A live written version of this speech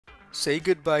Say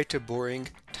goodbye to boring,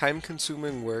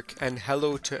 time-consuming work and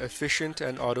hello to efficient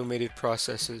and automated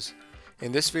processes.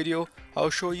 In this video, I'll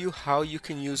show you how you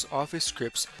can use Office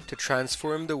scripts to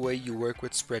transform the way you work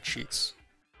with spreadsheets.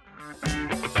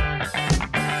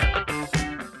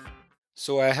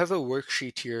 So I have a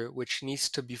worksheet here which needs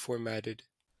to be formatted.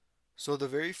 So the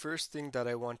very first thing that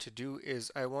I want to do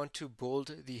is I want to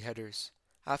bold the headers.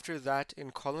 After that,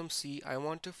 in column C, I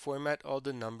want to format all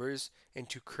the numbers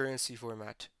into currency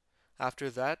format.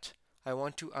 After that, I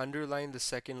want to underline the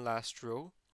second last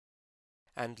row.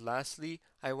 And lastly,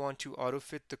 I want to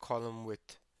autofit the column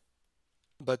width.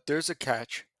 But there's a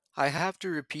catch. I have to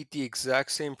repeat the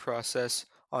exact same process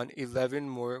on 11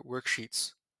 more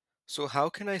worksheets. So how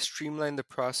can I streamline the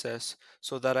process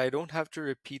so that I don't have to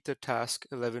repeat the task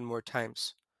 11 more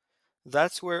times?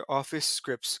 That's where Office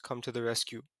scripts come to the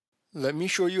rescue. Let me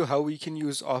show you how we can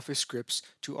use Office scripts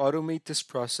to automate this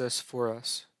process for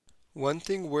us. One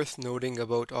thing worth noting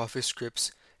about Office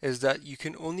scripts is that you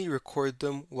can only record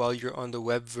them while you're on the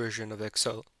web version of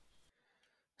Excel.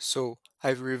 So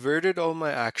I've reverted all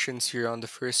my actions here on the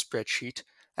first spreadsheet,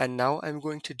 and now I'm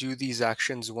going to do these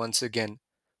actions once again.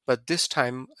 But this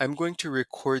time I'm going to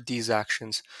record these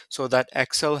actions so that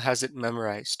Excel has it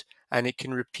memorized and it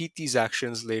can repeat these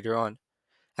actions later on.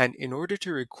 And in order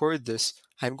to record this,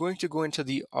 I'm going to go into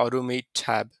the Automate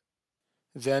tab.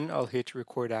 Then I'll hit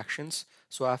Record Actions.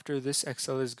 So after this,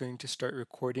 Excel is going to start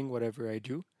recording whatever I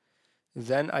do.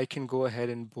 Then I can go ahead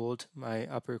and bold my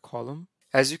upper column.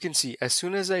 As you can see, as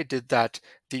soon as I did that,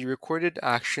 the recorded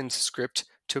actions script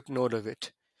took note of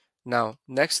it. Now,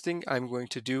 next thing I'm going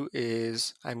to do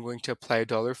is I'm going to apply a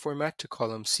dollar format to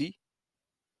column C.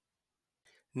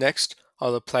 Next,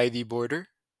 I'll apply the border.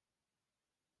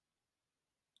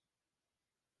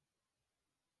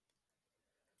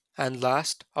 And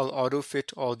last, I'll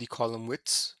auto-fit all the column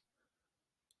widths.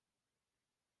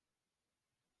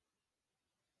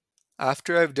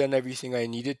 After I've done everything I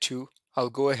needed to,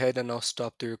 I'll go ahead and I'll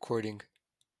stop the recording.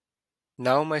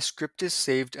 Now my script is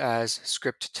saved as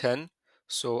script 10,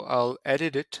 so I'll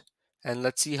edit it and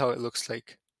let's see how it looks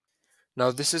like.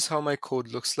 Now this is how my code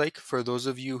looks like. For those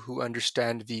of you who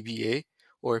understand VBA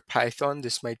or Python,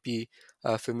 this might be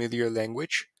a familiar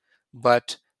language,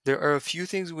 but there are a few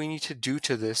things we need to do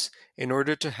to this in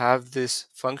order to have this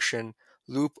function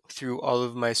loop through all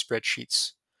of my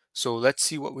spreadsheets. So let's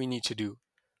see what we need to do.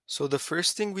 So the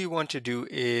first thing we want to do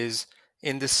is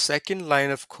in the second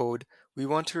line of code, we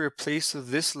want to replace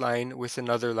this line with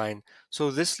another line.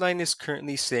 So this line is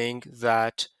currently saying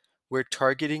that we're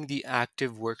targeting the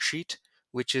active worksheet,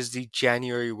 which is the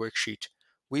January worksheet.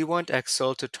 We want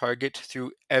Excel to target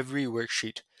through every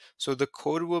worksheet. So the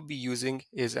code we'll be using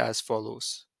is as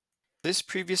follows. This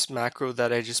previous macro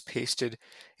that I just pasted,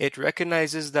 it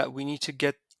recognizes that we need to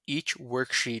get each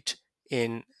worksheet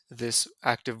in this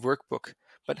active workbook.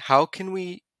 But how can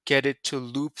we get it to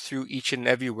loop through each and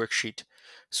every worksheet?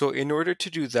 So in order to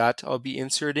do that, I'll be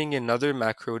inserting another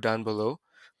macro down below.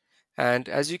 And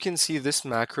as you can see, this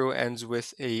macro ends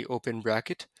with a open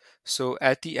bracket. So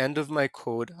at the end of my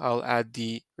code, I'll add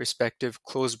the respective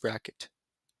close bracket.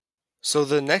 So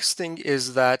the next thing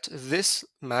is that this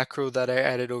macro that I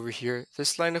added over here,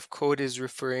 this line of code is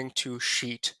referring to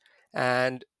sheet.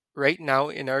 And right now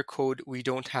in our code, we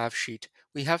don't have sheet.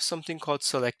 We have something called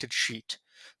selected sheet.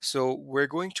 So we're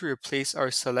going to replace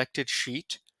our selected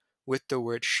sheet with the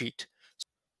word sheet.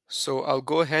 So I'll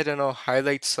go ahead and I'll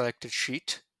highlight selected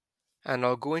sheet and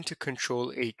I'll go into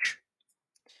Control H.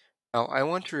 Now I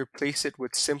want to replace it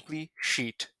with simply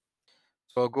sheet.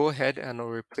 So I'll go ahead and I'll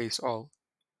replace all.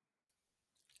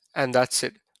 And that's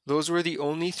it. Those were the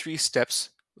only 3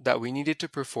 steps that we needed to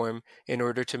perform in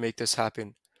order to make this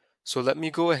happen. So let me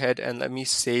go ahead and let me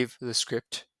save the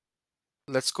script.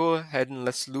 Let's go ahead and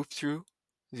let's loop through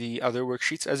the other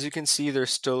worksheets. As you can see,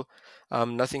 there's still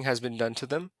nothing has been done to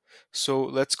them. So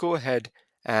let's go ahead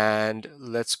and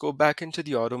let's go back into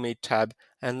the Automate tab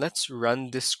and let's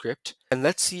run this script and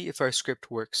let's see if our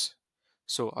script works.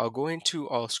 So I'll go into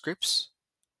All Scripts,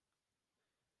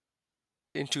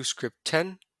 into Script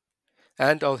 10,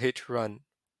 and I'll hit Run.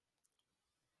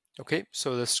 Okay,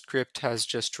 so the script has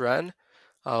just ran.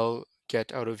 I'll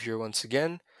get out of here once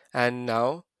again. And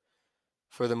now,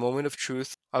 for the moment of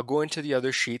truth, I'll go into the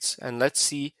other sheets and let's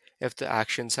see if the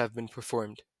actions have been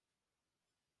performed.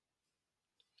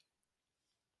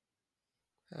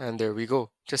 And there we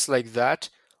go. Just like that,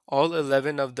 all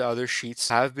 11 of the other sheets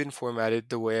have been formatted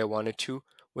the way I wanted to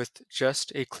with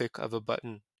just a click of a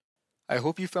button. I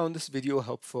hope you found this video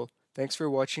helpful. Thanks for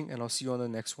watching and I'll see you on the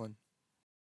next one.